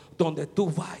dijo: donde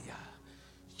tú vayas,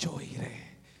 yo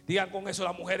iré. Digan con eso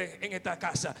las mujeres en esta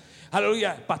casa.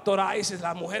 Aleluya, pastora Isis,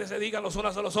 las mujeres se digan los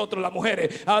unos a los otros, las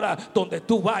mujeres. Ahora, donde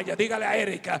tú vayas, dígale a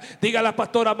Erika, dígale a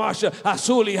pastora Marsha, a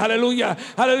Zully, aleluya,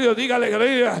 aleluya, dígale,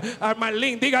 aleluya, a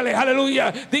Marlene, dígale,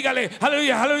 aleluya, dígale,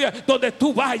 aleluya, aleluya, donde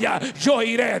tú vayas, yo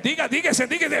iré.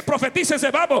 Dígase, profetícese,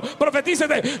 vamos,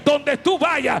 profetícese, donde tú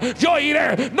vayas, yo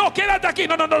iré. No, quédate aquí,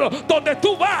 no, donde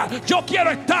tú vas, yo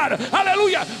quiero estar,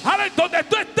 aleluya, donde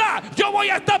tú estás, yo voy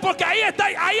a estar, porque ahí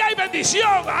hay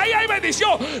bendición. Ahí hay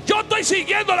bendición. Yo estoy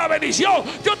siguiendo la bendición.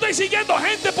 Yo estoy siguiendo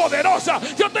gente poderosa.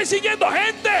 Yo estoy siguiendo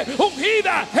gente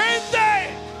ungida,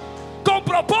 gente con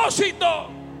propósito.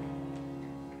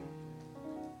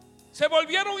 Se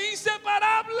volvieron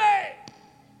inseparables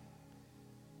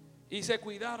y se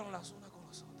cuidaron las unas con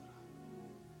las otras.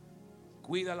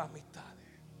 Cuida las amistades.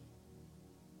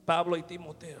 Pablo y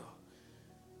Timoteo,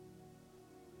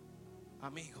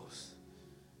 amigos.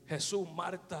 Jesús,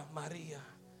 Marta, María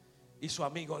y su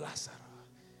amigo Lázaro.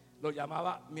 Lo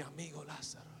llamaba mi amigo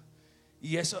Lázaro.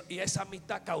 Y esa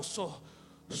amistad causó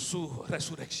su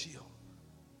resurrección.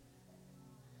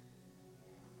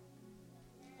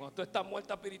 Cuando tú estás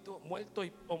muerto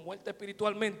o muerta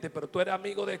espiritualmente, pero tú eres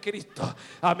amigo de Cristo,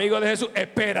 amigo de Jesús,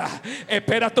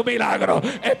 espera tu milagro,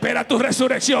 espera tu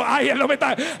resurrección. Ay, él lo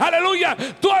está. Aleluya,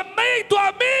 tu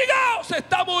amigo se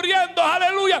está muriendo.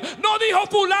 Aleluya, no dijo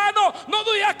fulano, no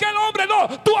dijo aquel hombre,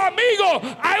 no, tu amigo.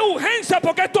 Hay urgencia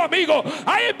porque es tu amigo,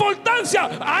 hay importancia.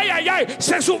 Ay,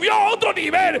 se subió a otro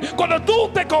nivel. Cuando tú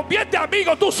te conviertes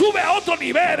amigo, tú subes a otro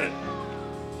nivel.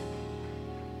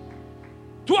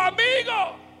 Tu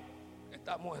amigo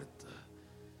está muerta.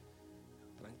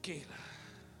 Tranquila.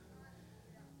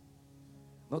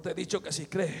 No te he dicho que si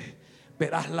crees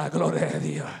verás la gloria de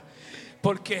Dios.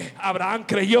 Porque Abraham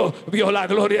creyó, vio la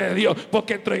gloria de Dios.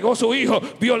 Porque entregó a su hijo,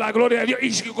 vio la gloria de Dios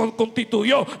y se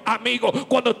constituyó amigo.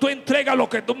 Cuando tú entregas lo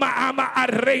que tú más amas al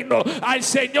reino, al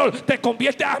Señor, te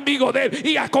conviertes amigo de Él.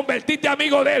 Y a convertirte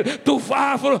amigo de Él, tú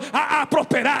vas a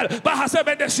prosperar, vas a ser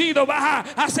bendecido, vas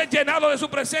a ser llenado de su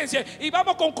presencia. Y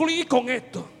vamos a concluir con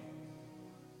esto.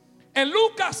 En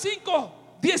Lucas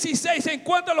 5:16 se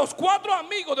encuentran los 4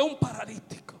 amigos de un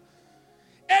paralítico.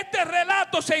 Este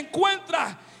relato se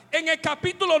encuentra en el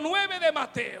capítulo 9 de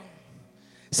Mateo,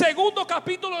 segundo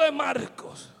capítulo de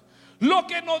Marcos. Lo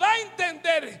que nos da a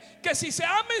entender que si se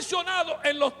ha mencionado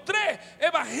en los 3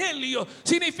 evangelios,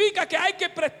 significa que hay que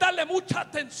prestarle mucha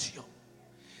atención.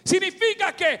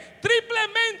 Significa que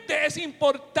triplemente es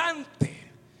importante.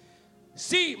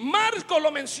 Si Marcos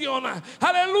lo menciona,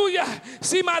 aleluya,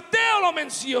 si Mateo lo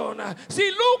menciona,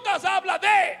 si Lucas habla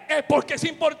de, es porque es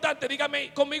importante.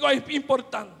 Dígame conmigo, es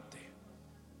importante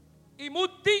y muy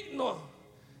digno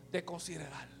de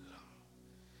considerarlo.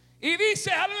 Y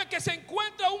dice, aleluya, que se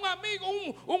encuentra un amigo,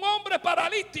 un hombre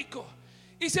paralítico,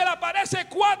 y se le aparece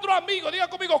 4 amigos. Diga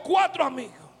conmigo, 4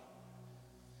 amigos.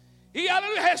 Y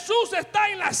aleluya, Jesús está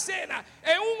en la cena,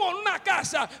 en una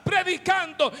casa,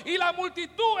 predicando, y la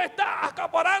multitud está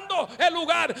acaparando el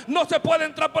lugar. No se puede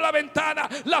entrar por la ventana,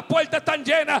 las puertas están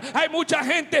llenas, hay mucha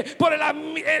gente. Por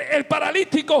el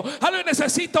paralítico, aleluya,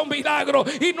 necesita un milagro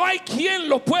y no hay quien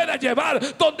lo pueda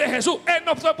llevar donde Jesús. Él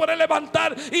no se puede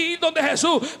levantar y ir donde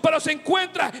Jesús, pero se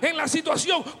encuentra en la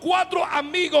situación 4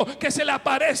 amigos que se le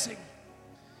aparecen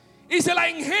y se la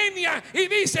ingenian y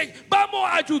dicen: vamos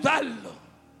a ayudarlo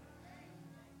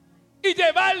y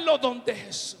llevarlo donde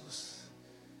Jesús.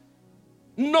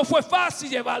 No fue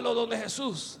fácil llevarlo donde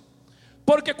Jesús,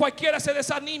 porque cualquiera se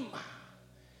desanima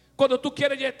cuando tú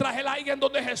quieres traer a alguien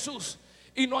donde Jesús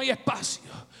y no hay espacio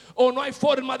o no hay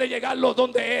forma de llegarlo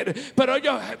donde Él. Pero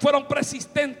ellos fueron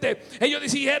persistentes. Ellos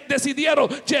decidieron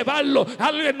llevarlo.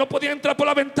 Aleluya, no podía entrar por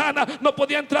la ventana, no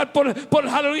podía entrar por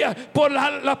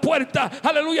la puerta.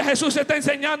 Aleluya, Jesús se está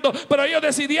enseñando, pero ellos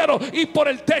decidieron ir por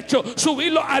el techo,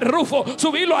 subirlo al rufo,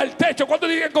 subirlo al techo. Cuando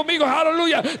digan conmigo,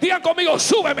 aleluya, digan conmigo,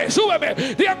 súbeme.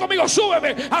 Digan conmigo,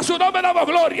 súbeme. A su nombre damos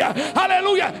gloria.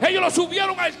 Aleluya, ellos lo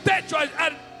subieron al techo,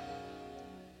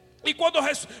 Y cuando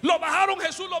lo bajaron,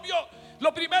 Jesús lo vio.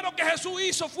 Lo primero que Jesús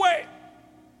hizo fue,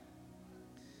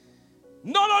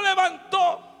 no lo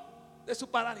levantó de su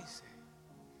parálisis.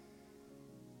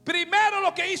 Primero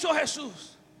lo que hizo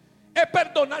Jesús es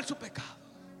perdonar su pecado.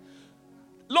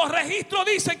 Los registros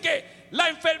dicen que la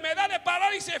enfermedad de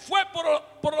parálisis fue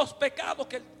por los pecados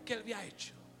que él había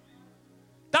hecho.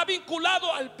 Está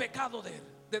vinculado al pecado de él,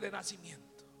 desde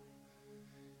nacimiento.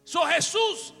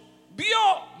 Jesús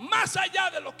vio más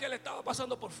allá de lo que le estaba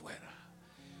pasando por fuera.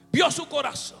 Vio su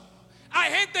corazón.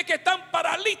 Hay gente que están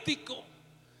paralíticos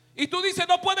y tú dices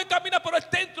no pueden caminar, pero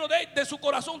es dentro de su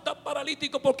corazón tan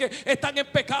paralítico porque están en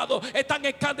pecado, están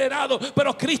encadenados.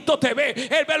 Pero Cristo te ve,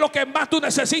 Él ve lo que más tú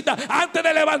necesitas. Antes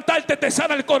de levantarte te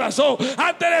sana el corazón,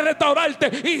 antes de restaurarte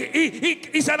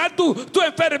y sanar tu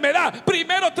enfermedad,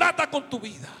 primero trata con tu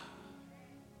vida.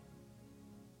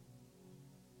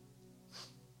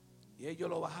 Y ellos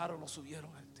lo bajaron, lo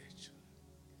subieron al techo.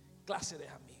 Clase de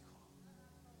amigos.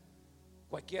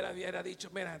 Cualquiera hubiera dicho,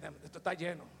 mira, esto está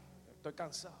lleno, estoy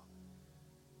cansado,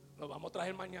 lo vamos a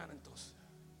traer mañana entonces.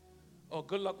 Oh,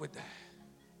 good luck with that.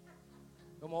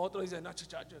 Como otro dice, no,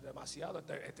 chacho, es demasiado,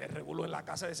 este revuelo en la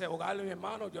casa de ese hogar, mi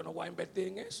hermano, yo no voy a invertir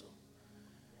en eso.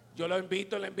 Yo le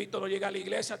invito, no llega a la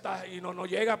iglesia y no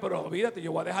llega, pero olvídate,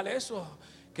 yo voy a dejarle eso,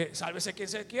 que sálvese quien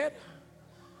se quiera.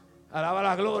 Alaba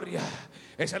la gloria.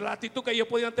 Esa era la actitud que ellos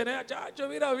podían tener. Chacho,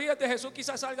 mira, fíjate, Jesús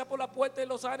quizás salga por la puerta y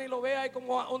lo sane y lo vea y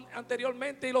como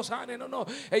anteriormente y lo sane. No.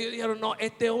 Ellos dijeron, no,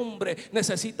 este hombre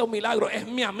necesita un milagro, es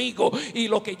mi amigo. Y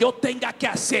lo que yo tenga que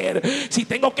hacer, si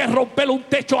tengo que romper un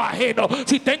techo ajeno,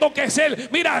 si tengo que hacer,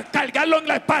 mira, cargarlo en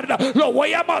la espalda,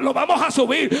 lo vamos a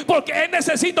subir porque él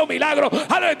necesita un milagro.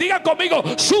 Ahora digan conmigo,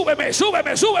 súbeme.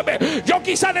 Yo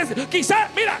quizás,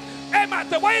 mira, Emma,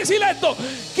 te voy a decir esto.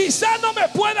 Quizás no me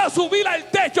pueda subir al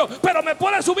techo, pero me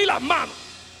puede subir las manos.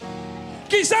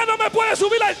 Quizás no me puede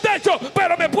subir al techo,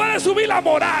 pero me puede subir a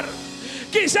morar.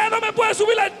 Quizás no me puede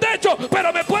subir al techo,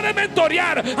 pero me puede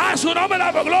mentorear. A su nombre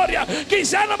la gloria.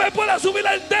 Quizás no me pueda subir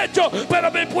al techo, pero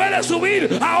me puede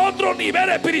subir a otro nivel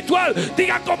espiritual.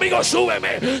 Digan conmigo,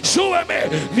 súbeme.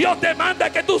 Dios te manda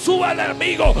que tú subas al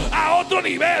enemigo a otro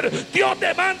nivel. Dios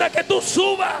te manda que tú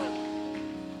subas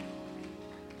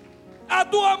a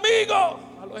tu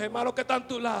amigo, a los hermanos que están a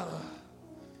tu lado.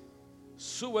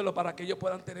 Súbelo para que ellos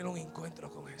puedan tener un encuentro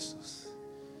con Jesús.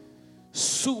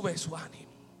 Sube su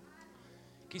ánimo.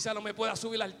 Quizá no me pueda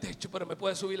subir al techo, pero me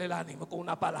puede subir el ánimo con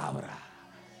una palabra.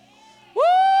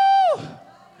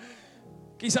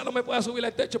 Quizá no me pueda subir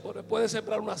al techo, pero me puede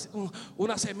sembrar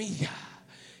una semilla.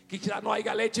 Quizá no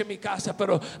haya leche en mi casa,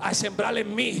 pero al sembrar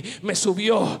en mí me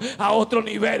subió a otro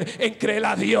nivel en creer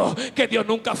a Dios, que Dios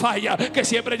nunca falla, que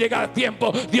siempre llega a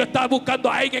tiempo. Dios está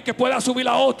buscando a alguien que pueda subir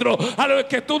a otro, a lo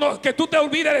que tú te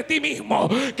olvides de ti mismo,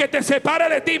 que te separes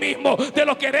de ti mismo, de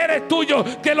lo que eres tuyo,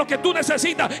 de lo que tú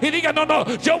necesitas, y diga, no,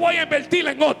 yo voy a invertir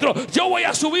en otro, yo voy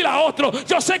a subir a otro.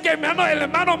 Yo sé que el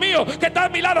hermano mío que está a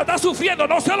mi lado está sufriendo,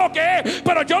 no sé lo que es,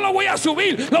 pero yo lo voy a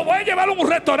subir, lo voy a llevar a un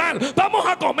restaurante, vamos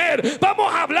a comer,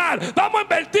 vamos a hablar, vamos a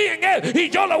invertir en él y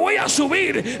yo lo voy a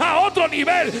subir a otro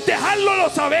nivel. Dejarlo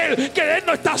saber que él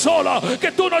no está solo,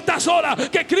 que tú no estás sola,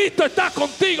 que Cristo está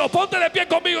contigo. Ponte de pie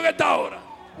conmigo en esta hora.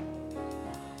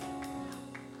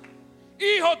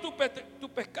 Hijo, tus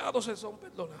pecados se son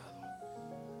perdonados.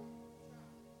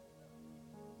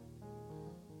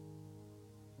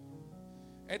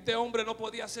 Este hombre no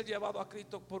podía ser llevado a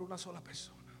Cristo por una sola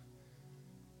persona.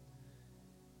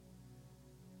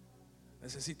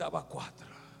 Necesitaba 4.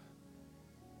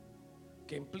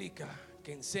 Que implica,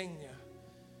 que enseña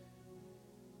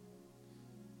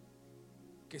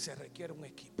que se requiere un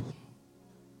equipo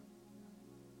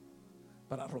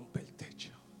para romper el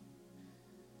techo.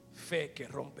 Fe que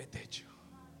rompe techo.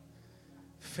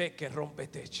 Fe que rompe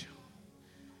techo.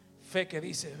 Fe que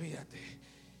dice, fíjate,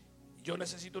 yo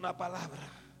necesito una palabra,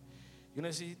 yo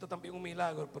necesito también un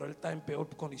milagro, pero él está en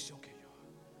peor condición que yo.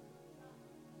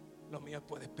 Lo mío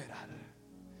puede esperar,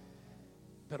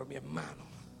 pero mi hermano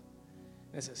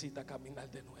necesita caminar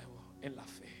de nuevo en la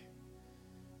fe.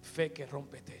 Fe que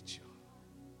rompe techo.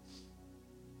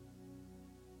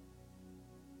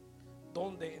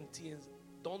 ¿Dónde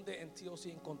en TOC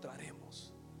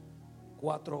encontraremos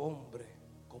 4 hombres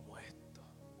como estos?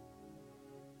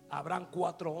 Habrán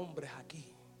 4 hombres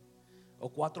aquí o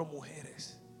 4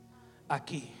 mujeres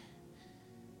aquí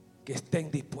que estén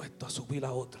dispuestos a subir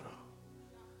a otro,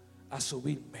 a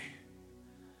subirme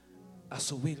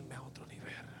a otro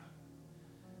nivel,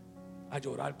 a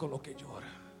llorar con lo que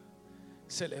llora,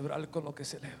 celebrar con lo que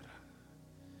celebra,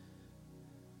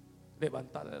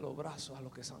 levantarle los brazos a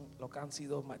los que han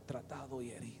sido maltratados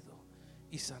y heridos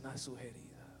y sanar sus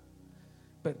heridas,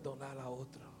 perdonar a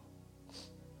otro.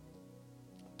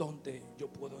 donde yo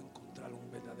puedo encontrar un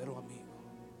verdadero amigo.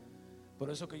 Por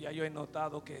eso que ya yo he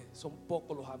notado que son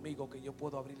pocos los amigos que yo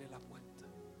puedo abrirle la puerta,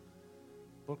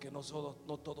 porque no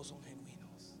todos son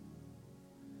genuinos.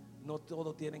 No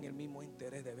todos tienen el mismo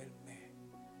interés de verme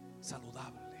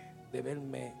saludable, de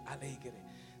verme alegre,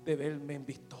 de verme en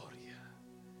victoria.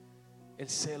 El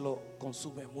celo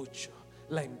consume mucho,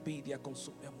 la envidia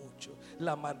consume a mucho,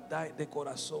 la maldad de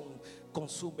corazón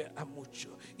consume a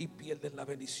mucho y pierden la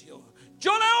bendición.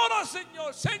 Yo le oro al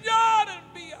Señor: Señor,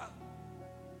 envía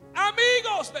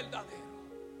amigos verdaderos,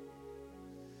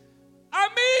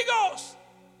 amigos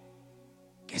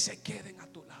que se queden a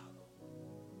tu lado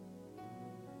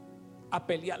a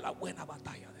pelear la buena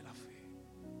batalla de la fe,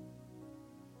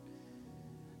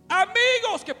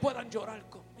 amigos que puedan llorar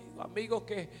conmigo, amigos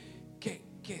que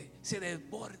se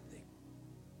desborden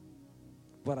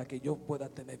para que yo pueda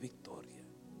tener victoria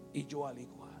y yo al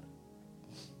igual,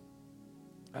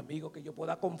 amigos que yo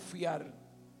pueda confiar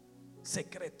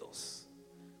secretos,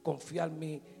 confiar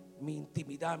mi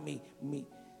intimidad,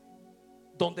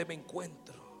 donde me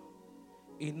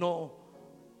encuentro, y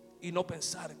no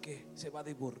pensar que se va a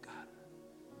divulgar,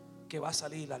 que va a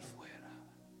salir al fuera,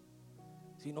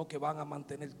 sino que van a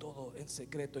mantener todo en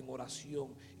secreto, en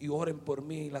oración, y oren por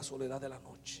mí en la soledad de la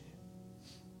noche,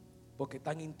 porque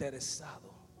están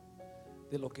interesados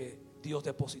de lo que Dios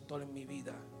depositó en mi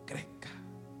vida crezca,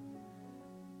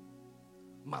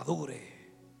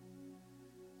 madure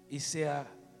y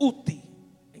sea útil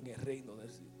en el reino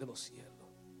de los cielos.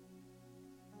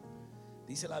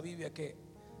 Dice la Biblia que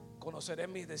conoceré a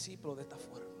mis discípulos de esta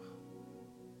forma,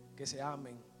 que se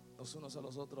amen los unos a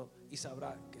los otros y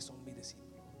sabrán que son mis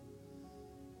discípulos.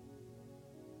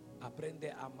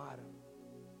 Aprende a amar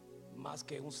más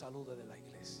que un saludo de la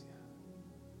iglesia.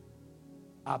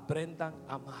 Aprendan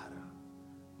a amar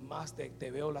más de te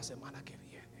veo la semana que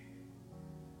viene.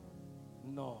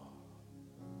 No,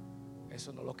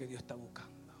 eso no es lo que Dios está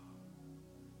buscando.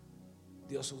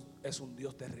 Dios es un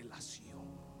Dios de relación.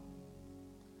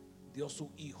 Dios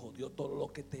su hijo, dio todo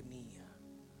lo que tenía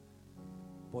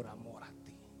por amor a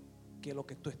ti. ¿Qué es lo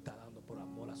que tú estás dando por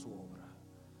amor a su obra?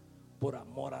 Por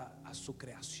amor a su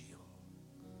creación.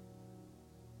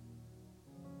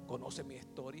 ¿Conoce mi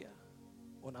historia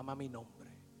o nada más mi nombre?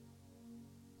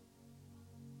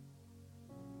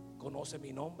 Conoce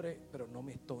mi nombre pero no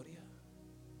mi historia.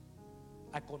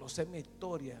 Al conocer mi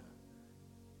historia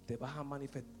se va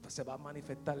a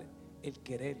manifestar el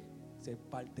querer ser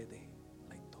parte de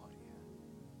la historia.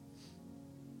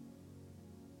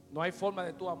 No hay forma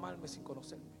de tú amarme sin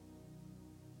conocerme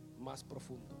más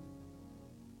profundo.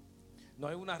 No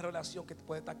hay una relación que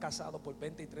puede estar casado por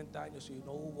 20 y 30 años si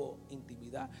no hubo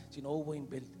intimidad, si no hubo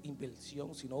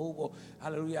inversión, si no hubo,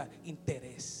 aleluya,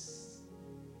 interés.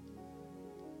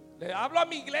 Le hablo a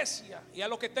mi iglesia y a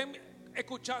los que estén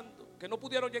escuchando que no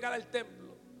pudieron llegar al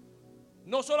templo.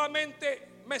 No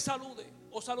solamente me salude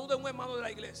o salude a un hermano de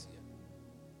la iglesia.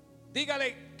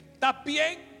 Dígale: ¿estás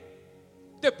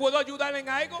bien? ¿Te puedo ayudar en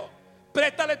algo?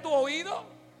 Préstale tu oído.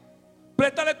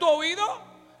 Préstale tu oído.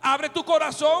 Abre tu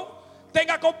corazón.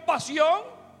 Tenga compasión.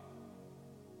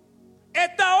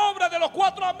 Esta obra de los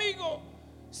 4 amigos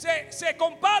se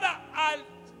compara al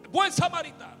buen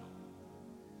samaritano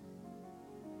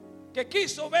que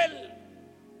quiso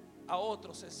ver a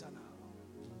otro ser sanado.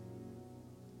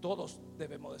 Todos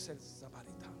debemos de ser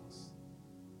samaritanos,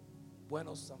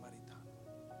 buenos samaritanos.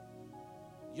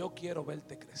 Yo quiero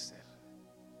verte crecer.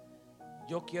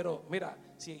 Yo quiero, mira,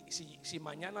 si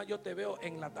mañana yo te veo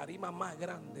en la tarima más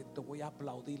grande, te voy a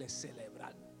aplaudir y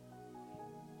celebrar.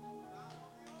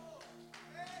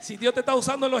 Si Dios te está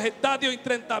usando en los estadios y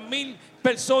 30,000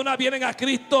 personas vienen a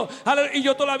Cristo, aleluya, y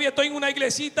yo todavía estoy en una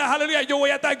iglesita, aleluya, yo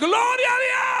voy a estar, gloria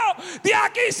a Dios, de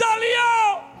aquí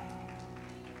salió.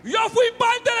 Yo fui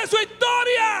parte de su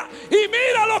historia y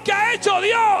mira lo que ha hecho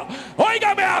Dios.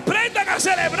 Óigame, aprendan a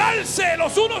celebrarse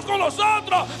los unos con los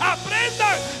otros.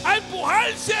 Aprendan a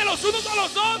empujarse los unos a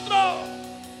los otros.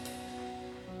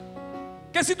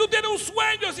 Que si tú tienes un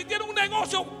sueño, si tienes un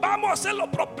negocio, vamos a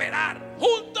hacerlo prosperar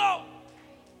juntos.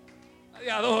 Nadie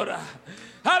adora.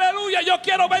 Aleluya, yo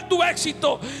quiero ver tu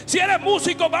éxito. Si eres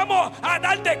músico, vamos a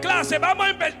darte clase, vamos a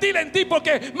invertir en ti,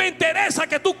 porque me interesa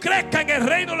que tú crezcas en el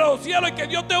reino de los cielos y que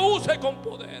Dios te use con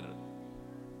poder.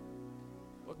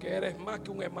 Porque eres más que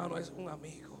un hermano, es un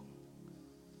amigo.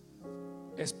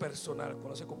 Es personal.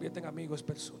 Cuando se convierte en amigo es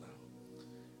personal.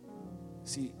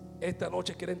 Si esta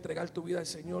noche quieres entregar tu vida al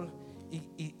Señor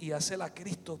y hacer a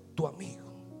Cristo tu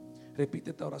amigo,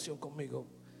 repite esta oración conmigo.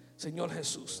 Señor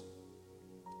Jesús,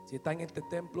 si está en este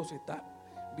templo, si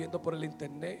está viendo por el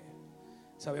internet,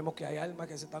 sabemos que hay almas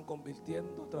que se están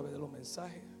convirtiendo a través de los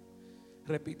mensajes.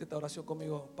 Repite esta oración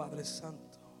conmigo. Padre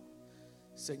Santo,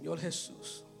 Señor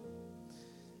Jesús,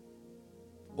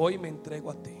 hoy me entrego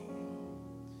a ti.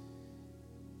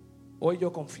 Hoy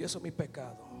yo confieso mi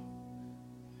pecado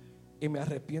y me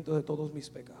arrepiento de todos mis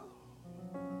pecados.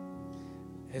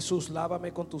 Jesús,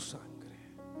 lávame con tu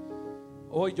sangre.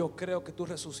 Hoy yo creo que tú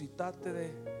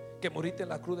resucitaste, que moriste en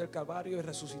la cruz del Calvario y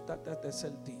resucitaste al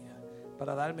tercer día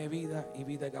para darme vida y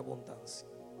vida en abundancia.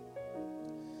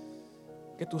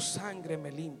 Que tu sangre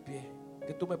me limpie,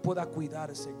 que tú me puedas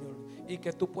cuidar, Señor, y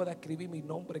que tú puedas escribir mi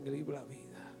nombre en el libro de la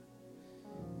vida.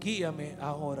 Guíame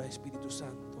ahora, Espíritu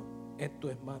Santo, en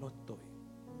tus manos estoy.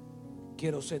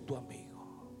 Quiero ser tu amigo.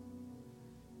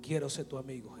 Quiero ser tu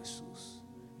amigo, Jesús.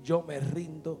 Yo me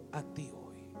rindo a ti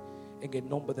hoy, en el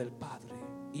nombre del Padre,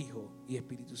 Hijo y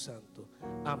Espíritu Santo.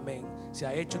 Amén. Se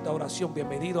ha hecho esta oración.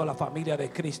 Bienvenido a la familia de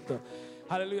Cristo.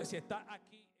 Aleluya. Si está aquí.